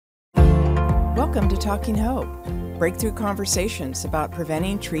Welcome to Talking Hope, breakthrough conversations about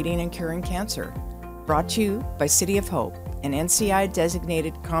preventing, treating, and curing cancer. Brought to you by City of Hope, an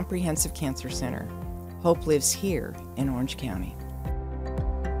NCI-designated comprehensive cancer center. Hope lives here in Orange County.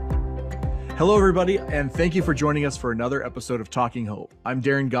 Hello, everybody, and thank you for joining us for another episode of Talking Hope. I'm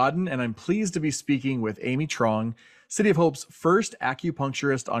Darren Godden, and I'm pleased to be speaking with Amy Truong, City of Hope's first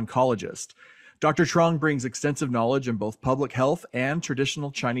acupuncturist oncologist. Dr. Truong brings extensive knowledge in both public health and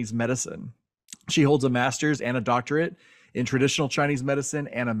traditional Chinese medicine. She holds a master's and a doctorate in traditional Chinese medicine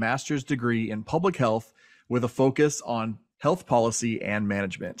and a master's degree in public health with a focus on health policy and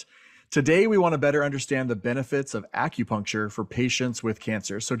management. Today, we want to better understand the benefits of acupuncture for patients with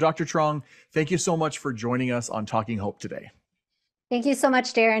cancer. So Dr. Truong, thank you so much for joining us on Talking Hope today. Thank you so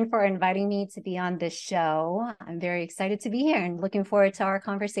much, Darren, for inviting me to be on this show. I'm very excited to be here and looking forward to our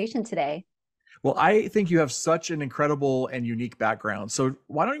conversation today. Well, I think you have such an incredible and unique background. So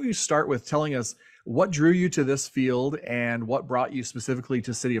why don't you start with telling us what drew you to this field and what brought you specifically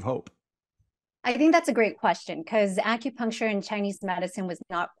to City of Hope? I think that's a great question because acupuncture and Chinese medicine was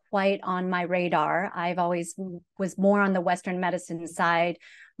not quite on my radar. I've always was more on the Western medicine side.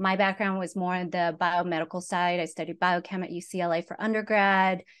 My background was more on the biomedical side. I studied biochem at UCLA for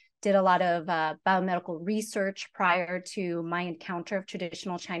undergrad, did a lot of biomedical research prior to my encounter of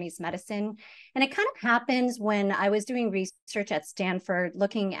traditional Chinese medicine. And it kind of happens when I was doing research at Stanford,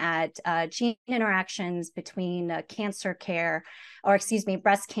 looking at gene interactions between cancer care, or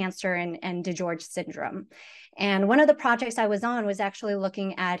breast cancer and DiGeorge syndrome. And one of the projects I was on was actually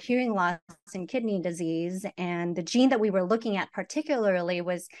looking at hearing loss and kidney disease. And the gene that we were looking at particularly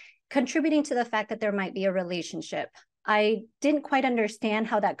was contributing to the fact that there might be a relationship. I didn't quite understand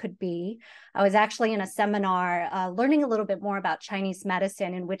how that could be. I was actually in a seminar learning a little bit more about Chinese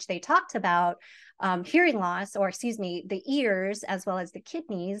medicine, in which they talked about hearing loss, or the ears as well as the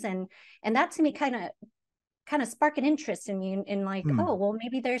kidneys. And that to me kind of spark an interest in me in oh, well,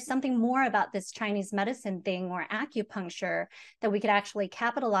 maybe there's something more about this Chinese medicine thing or acupuncture that we could actually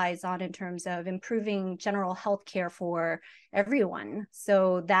capitalize on in terms of improving general health care for everyone.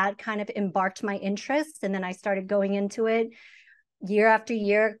 So that kind of embarked my interest. And then I started going into it year after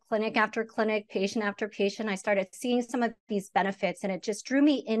year, clinic after clinic, patient after patient. I started seeing some of these benefits, and it just drew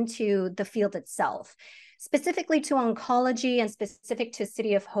me into the field itself. Specifically to oncology and specific to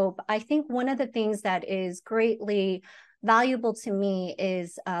City of Hope, I think one of the things that is greatly valuable to me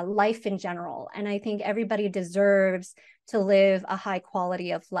is life in general. And I think everybody deserves to live a high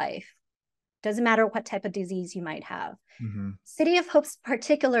quality of life. Doesn't matter what type of disease you might have. Mm-hmm. City of Hope,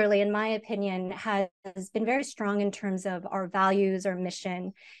 particularly, in my opinion, has been very strong in terms of our values, our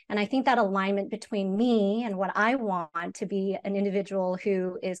mission. And I think that alignment between me and what I want to be an individual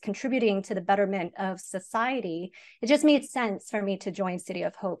who is contributing to the betterment of society, it just made sense for me to join City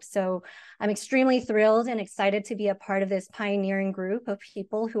of Hope. So I'm extremely thrilled and excited to be a part of this pioneering group of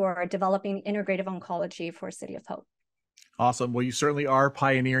people who are developing integrative oncology for City of Hope. Awesome. Well, you certainly are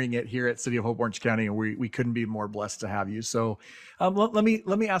pioneering it here at City of Hope, Orange County, and we couldn't be more blessed to have you. So let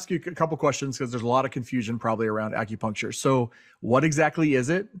me ask you a couple questions, because there's a lot of confusion probably around acupuncture. So what exactly is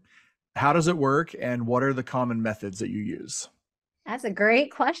it? How does it work? And what are the common methods that you use? That's a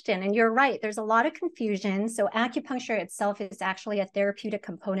great question. And you're right. There's a lot of confusion. So acupuncture itself is actually a therapeutic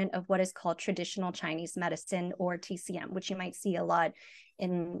component of what is called traditional Chinese medicine, or T.C.M, which you might see a lot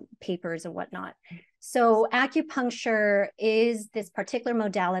in papers and whatnot. So acupuncture is this particular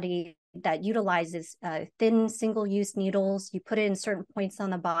modality that utilizes thin single-use needles. You put it in certain points on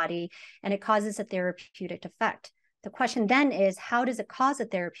the body, and it causes a therapeutic effect. The question then is, how does it cause a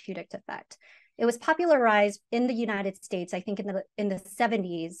therapeutic effect? It was popularized in the United States, I think in the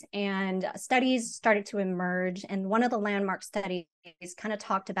 70s, and studies started to emerge. And one of the landmark studies kind of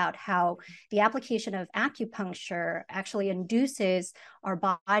talked about how the application of acupuncture actually induces our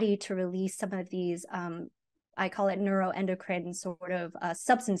body to release some of these, I call it neuroendocrine sort of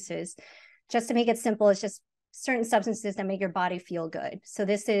substances. Just to make it simple, it's just certain substances that make your body feel good. So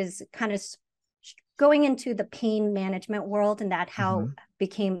this is kind of going into the pain management world, and that how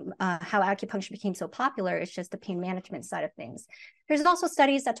acupuncture became so popular. It's just the pain management side of things. There's also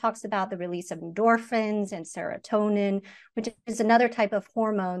studies that talks about the release of endorphins and serotonin, which is another type of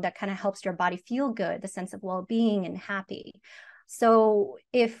hormone that kind of helps your body feel good, the sense of well-being and happy. So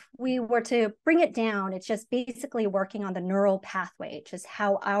if we were to bring it down, it's just basically working on the neural pathway, just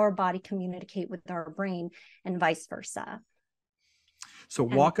how our body communicate with our brain and vice versa. So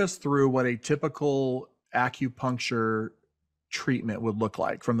walk us through what a typical acupuncture treatment would look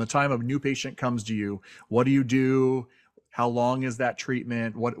like. From the time a new patient comes to you, what do you do? How long is that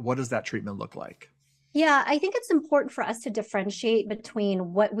treatment? What does that treatment look like? Yeah, I think it's important for us to differentiate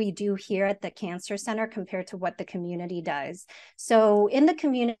between what we do here at the Cancer Center compared to what the community does. So in the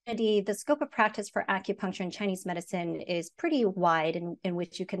community, the scope of practice for acupuncture and Chinese medicine is pretty wide, in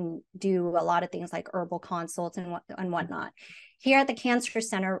which you can do a lot of things like herbal consults and whatnot. Here at the Cancer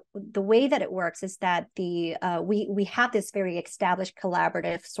Center, the way that it works is that we have this very established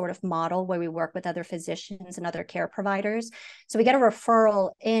collaborative sort of model where we work with other physicians and other care providers. So we get a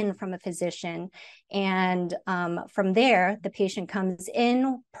referral in from a physician, and from there, the patient comes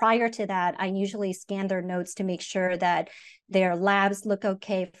in. Prior to that, I usually scan their notes to make sure that their labs look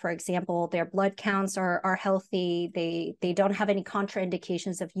okay. For example, their blood counts are healthy. They don't have any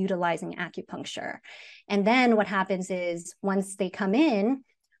contraindications of utilizing acupuncture. And then what happens is once they come in,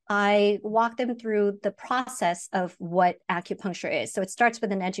 I walk them through the process of what acupuncture is. So it starts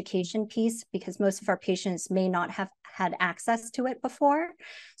with an education piece because most of our patients may not have had access to it before.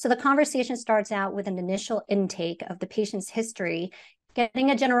 So the conversation starts out with an initial intake of the patient's history,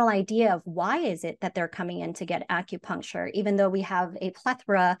 getting a general idea of why is it that they're coming in to get acupuncture, even though we have a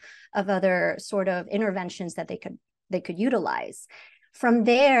plethora of other sort of interventions that they could utilize. From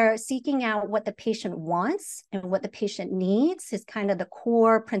there, seeking out what the patient wants and what the patient needs is kind of the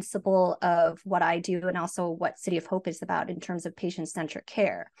core principle of what I do and also what City of Hope is about in terms of patient-centered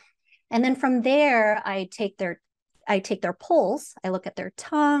care. And then from there, I take their pulse, I look at their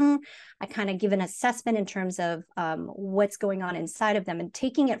tongue, I kind of give an assessment in terms of what's going on inside of them, and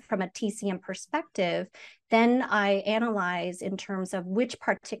taking it from a T.C.M perspective, then I analyze in terms of which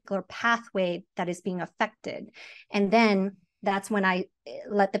particular pathway that is being affected. And then that's when I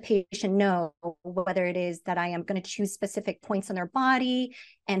let the patient know whether it is that I am going to choose specific points on their body,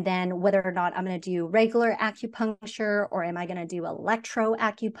 and then whether or not I'm going to do regular acupuncture, or am I going to do electro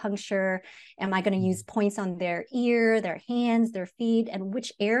acupuncture? Am I going to use points on their ear, their hands, their feet, and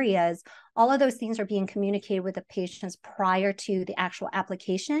which areas? All of those things are being communicated with the patients prior to the actual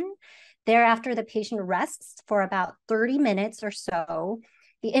application. Thereafter, the patient rests for about 30 minutes or so.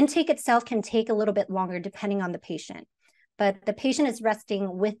 The intake itself can take a little bit longer depending on the patient. But the patient is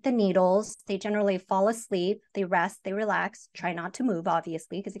resting with the needles. They generally fall asleep, they rest, they relax, try not to move,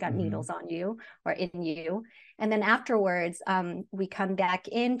 obviously, because you got needles on you or in you. And then afterwards, we come back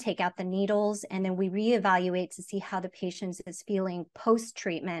in, take out the needles, and then we reevaluate to see how the patient is feeling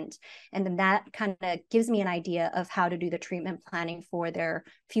post-treatment. And then that kind of gives me an idea of how to do the treatment planning for their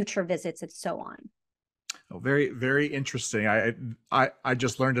future visits and so on. Oh, very, very interesting. I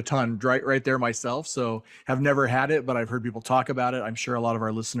just learned a ton right there myself. So have never had it, but I've heard people talk about it. I'm sure a lot of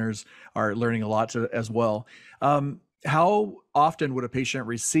our listeners are learning a lot as well. How often would a patient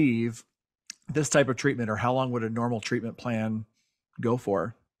receive this type of treatment, or how long would a normal treatment plan go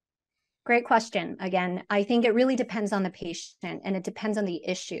for? Great question. Again, I think it really depends on the patient and it depends on the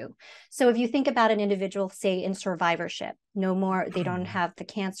issue. So if you think about an individual, say in survivorship, no more, they don't have the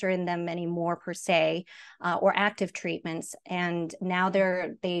cancer in them anymore per se, or active treatments. And now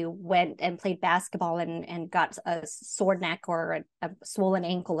they went and played basketball and got a sore neck or a swollen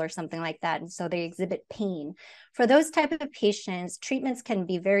ankle or something like that. And so they exhibit pain. For those type of patients, treatments can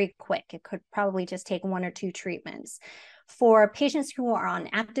be very quick. It could probably just take 1 or 2 treatments. For patients who are on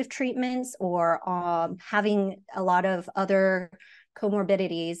active treatments or having a lot of other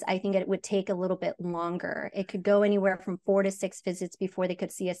comorbidities, I think it would take a little bit longer. It could go anywhere from 4 to 6 visits before they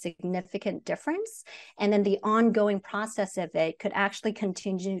could see a significant difference. And then the ongoing process of it could actually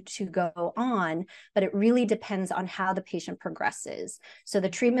continue to go on, but it really depends on how the patient progresses. So the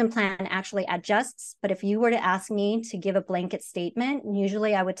treatment plan actually adjusts, but if you were to ask me to give a blanket statement,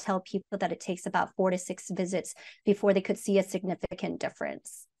 usually I would tell people that it takes about 4 to 6 visits before they could see a significant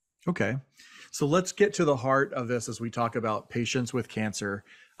difference. Okay. So let's get to the heart of this as we talk about patients with cancer.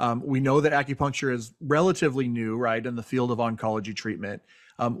 We know that acupuncture is relatively new, right, in the field of oncology treatment.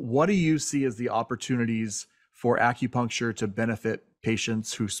 What do you see as the opportunities for acupuncture to benefit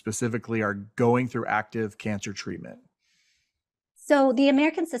patients who specifically are going through active cancer treatment? So the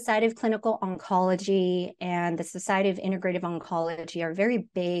American Society of Clinical Oncology and the Society of Integrative Oncology are very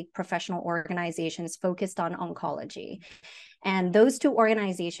big professional organizations focused on oncology. And those two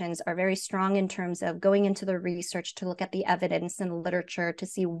organizations are very strong in terms of going into the research to look at the evidence and literature to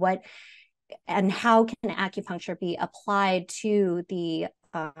see what and how can acupuncture be applied to the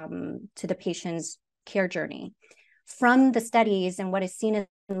patient's care journey. From the studies and what is seen in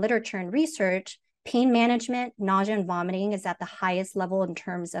literature and research, pain management, nausea and vomiting is at the highest level in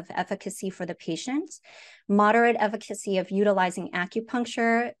terms of efficacy for the patient. Moderate efficacy of utilizing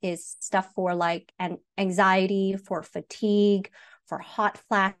acupuncture is stuff for like anxiety, for fatigue, for hot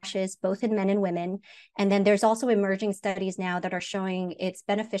flashes, both in men and women. And then there's also emerging studies now that are showing it's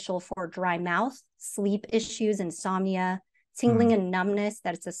beneficial for dry mouth, sleep issues, insomnia, tingling and numbness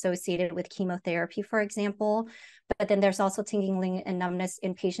that's associated with chemotherapy, for example. But then there's also tingling and numbness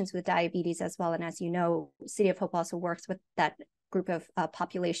in patients with diabetes as well. And as you know, City of Hope also works with that group of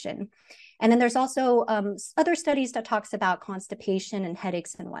population. And then there's also other studies that talks about constipation and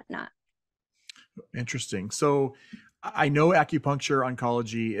headaches and whatnot. Interesting. So I know acupuncture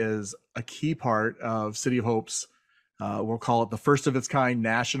oncology is a key part of City of Hope's, we'll call it the first of its kind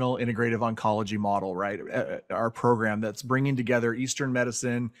national integrative oncology model, right? Our program that's bringing together Eastern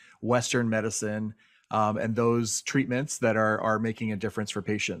medicine, Western medicine, and those treatments that are making a difference for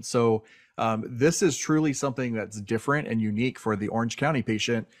patients. So this is truly something that's different and unique for the Orange County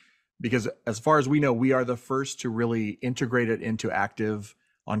patient, because as far as we know, we are the first to really integrate it into active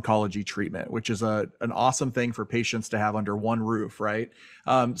oncology treatment, which is an awesome thing for patients to have under one roof, right?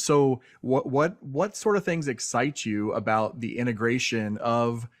 So what sort of things excite you about the integration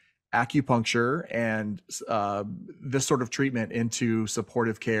of acupuncture and this sort of treatment into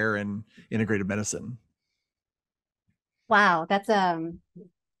supportive care and integrative medicine? Wow, that's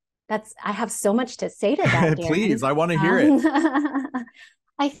I have so much to say to that, Darren. Please, I want to hear it.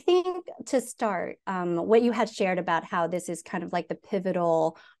 I think to start, what you had shared about how this is kind of like the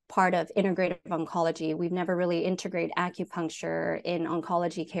pivotal part of integrative oncology. We've never really integrated acupuncture in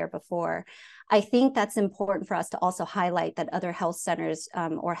oncology care before. I think that's important for us to also highlight that other health centers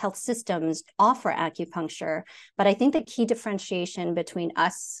or health systems offer acupuncture. But I think the key differentiation between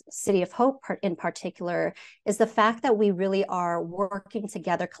us, City of Hope in particular, is the fact that we really are working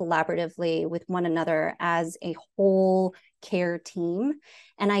together collaboratively with one another as a whole care team.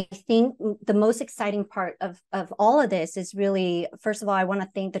 And I think the most exciting part of all of this is really, first of all, I want to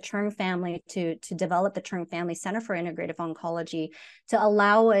thank the Truong family to develop the Truong Family Center for Integrative Oncology to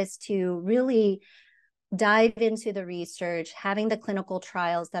allow us to really dive into the research, having the clinical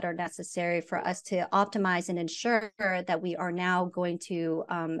trials that are necessary for us to optimize and ensure that we are now going to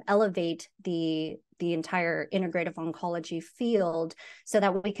elevate the entire integrative oncology field so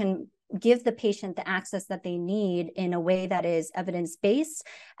that we can give the patient the access that they need in a way that is evidence-based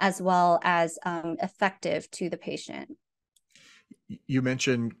as well as effective to the patient. You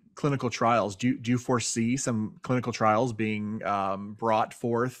mentioned clinical trials. Do you foresee some clinical trials being brought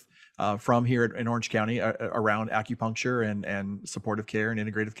forth from here in Orange County around acupuncture and supportive care and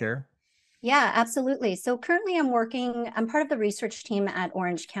integrative care? Yeah, absolutely. So currently I'm part of the research team at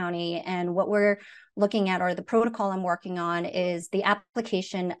Orange County, and what we're looking at, or the protocol I'm working on, is the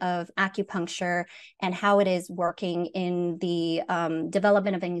application of acupuncture and how it is working in the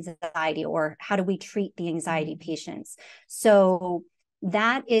development of anxiety, or how do we treat the anxiety patients. So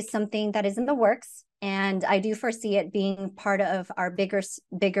that is something that is in the works. And I do foresee it being part of our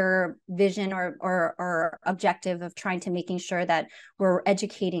bigger vision or objective of trying to making sure that we're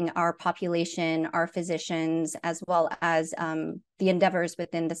educating our population, our physicians, as well as the endeavors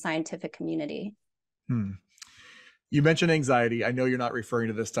within the scientific community. You mentioned anxiety. I know you're not referring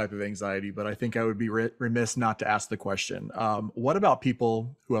to this type of anxiety, but I think I would be remiss not to ask the question. What about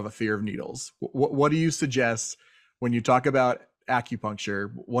people who have a fear of needles? What do you suggest when you talk about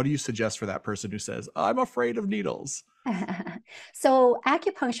acupuncture? What do you suggest for that person who says, I'm afraid of needles? So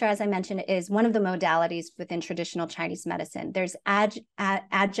acupuncture, as I mentioned, is one of the modalities within traditional Chinese medicine. There's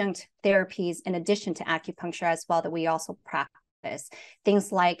adjunct therapies in addition to acupuncture as well that we also practice.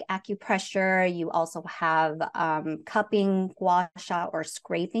 Things like acupressure, you also have cupping, gua sha, or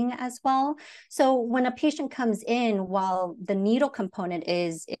scraping as well. So when a patient comes in, while the needle component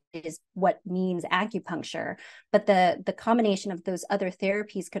is what means acupuncture, but the combination of those other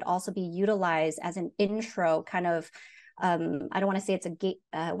therapies could also be utilized as an intro kind of I don't want to say it's a gate,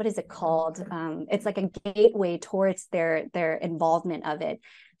 what is it called? It's like a gateway towards their involvement of it.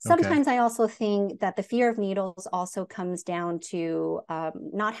 Sometimes I also think that the fear of needles also comes down to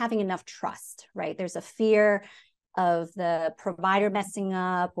not having enough trust, right? There's a fear of the provider messing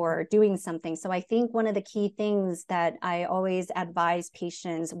up or doing something. So I think one of the key things that I always advise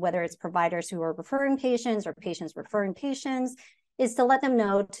patients, whether it's providers who are referring patients or patients referring patients, is to let them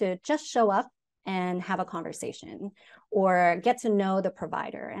know to just show up and have a conversation or get to know the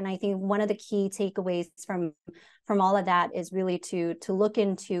provider. And I think one of the key takeaways from all of that is really to look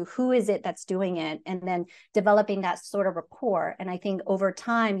into who is it that's doing it, and then developing that sort of rapport. And I think over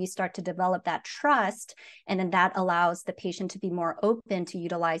time you start to develop that trust, and then that allows the patient to be more open to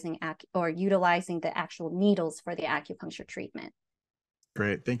utilizing the actual needles for the acupuncture treatment.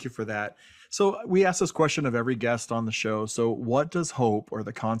 Great. Thank you for that. So we ask this question of every guest on the show. So what does hope, or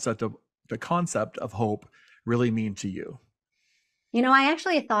the concept of hope, really mean to you? I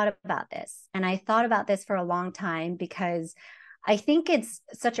actually thought about this, and I thought about this for a long time because I think it's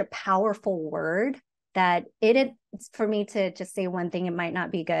such a powerful word that it's for me to just say one thing, it might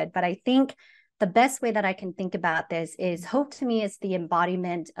not be good, but I think the best way that I can think about this is hope to me is the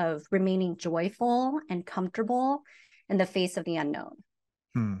embodiment of remaining joyful and comfortable in the face of the unknown.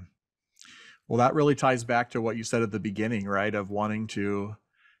 Hmm. Well, that really ties back to what you said at the beginning, right? Of wanting to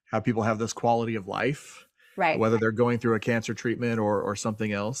have people have this quality of life, Right. whether they're going through a cancer treatment or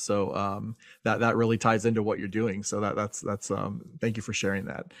something else. So that really ties into what you're doing. So that's thank you for sharing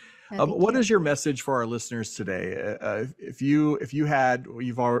that. No, thank What you. is your message for our listeners today? If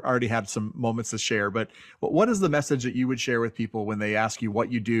you've already had some moments to share, but what is the message that you would share with people when they ask you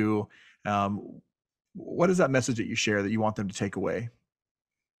what you do? What is that message that you share that you want them to take away?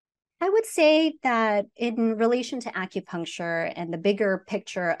 I would say that in relation to acupuncture and the bigger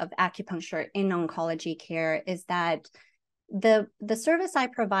picture of acupuncture in oncology care is that the service I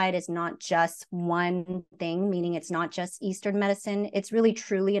provide is not just one thing, meaning it's not just Eastern medicine. It's really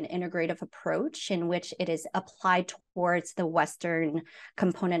truly an integrative approach in which it is applied towards the Western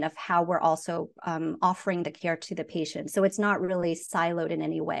component of how we're also offering the care to the patient. So it's not really siloed in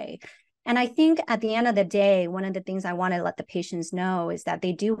any way. And I think at the end of the day, one of the things I want to let the patients know is that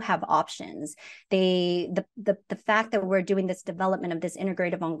they do have options. The fact that we're doing this development of this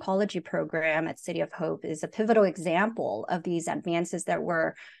integrative oncology program at City of Hope is a pivotal example of these advances that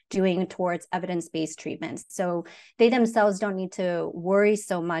we're doing towards evidence-based treatments. So they themselves don't need to worry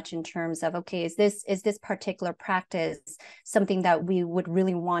so much in terms of, okay, is this particular practice something that we would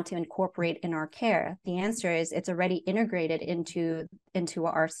really want to incorporate in our care? The answer is it's already integrated into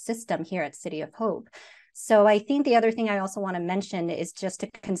our system here at City of Hope. So I think the other thing I also want to mention is just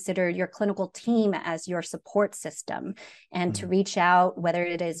to consider your clinical team as your support system and to reach out, whether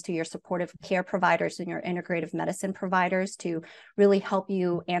it is to your supportive care providers and your integrative medicine providers, to really help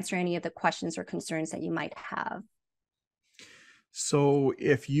you answer any of the questions or concerns that you might have. So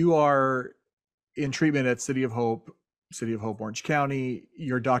if you are in treatment at City of Hope, Orange County,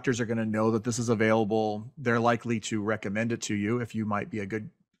 your doctors are going to know that this is available. They're likely to recommend it to you if you might be a good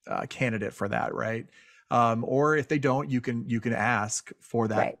candidate for that, right? Or if they don't, you can ask for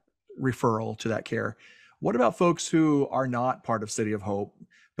that Right. referral to that care. What about folks who are not part of City of Hope,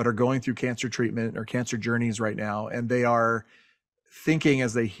 but are going through cancer treatment or cancer journeys right now, and they are thinking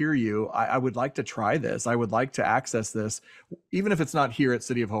as they hear you, I would like to try this. I would like to access this, even if it's not here at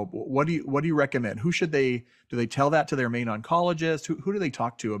City of Hope. What do you recommend? Do they tell that to their main oncologist? Who do they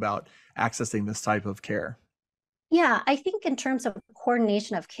talk to about accessing this type of care? Yeah, I think in terms of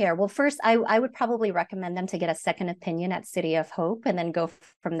coordination of care, well, first, I would probably recommend them to get a second opinion at City of Hope and then go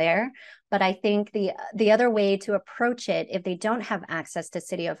from there. But I think the other way to approach it, if they don't have access to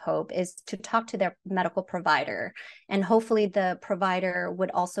City of Hope, is to talk to their medical provider. And hopefully the provider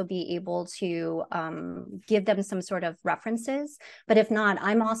would also be able to give them some sort of references. But if not,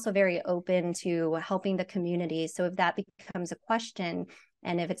 I'm also very open to helping the community. So if that becomes a question,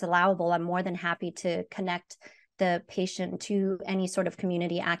 and if it's allowable, I'm more than happy to connect the patient to any sort of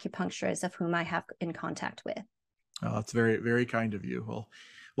community acupuncturist of whom I have in contact with. Oh, that's very, very kind of you.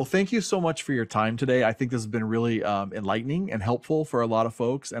 Well, thank you so much for your time today. I think this has been really enlightening and helpful for a lot of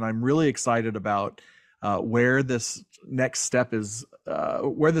folks, and I'm really excited about where this next step is,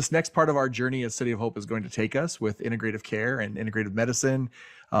 where this next part of our journey as City of Hope is going to take us with integrative care and integrative medicine.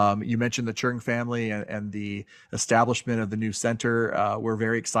 You mentioned the Truong family and the establishment of the new center. We're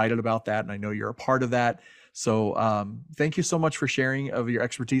very excited about that, and I know you're a part of that. So thank you so much for sharing of your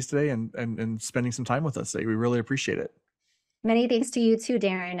expertise today and spending some time with us today. We really appreciate it. Many thanks to you too,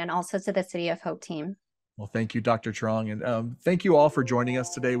 Darren, and also to the City of Hope team. Well, thank you, Dr. Truong. And thank you all for joining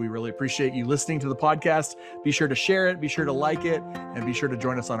us today. We really appreciate you listening to the podcast. Be sure to share it, be sure to like it, and be sure to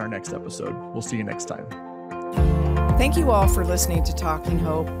join us on our next episode. We'll see you next time. Thank you all for listening to Talking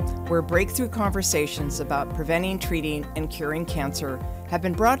Hope, where breakthrough conversations about preventing, treating, and curing cancer have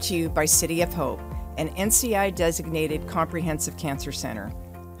been brought to you by City of Hope, an NCI-designated comprehensive cancer center.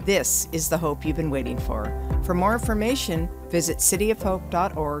 This is the hope you've been waiting for. For more information, visit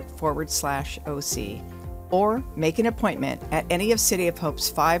cityofhope.org/OC or make an appointment at any of City of Hope's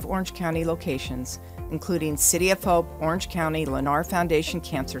 5 Orange County locations, including City of Hope Orange County Lennar Foundation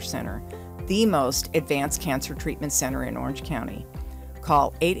Cancer Center, the most advanced cancer treatment center in Orange County.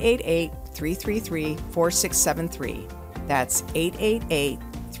 Call 888-333-4673. That's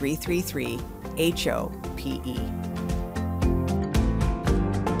 888-333-HOPE.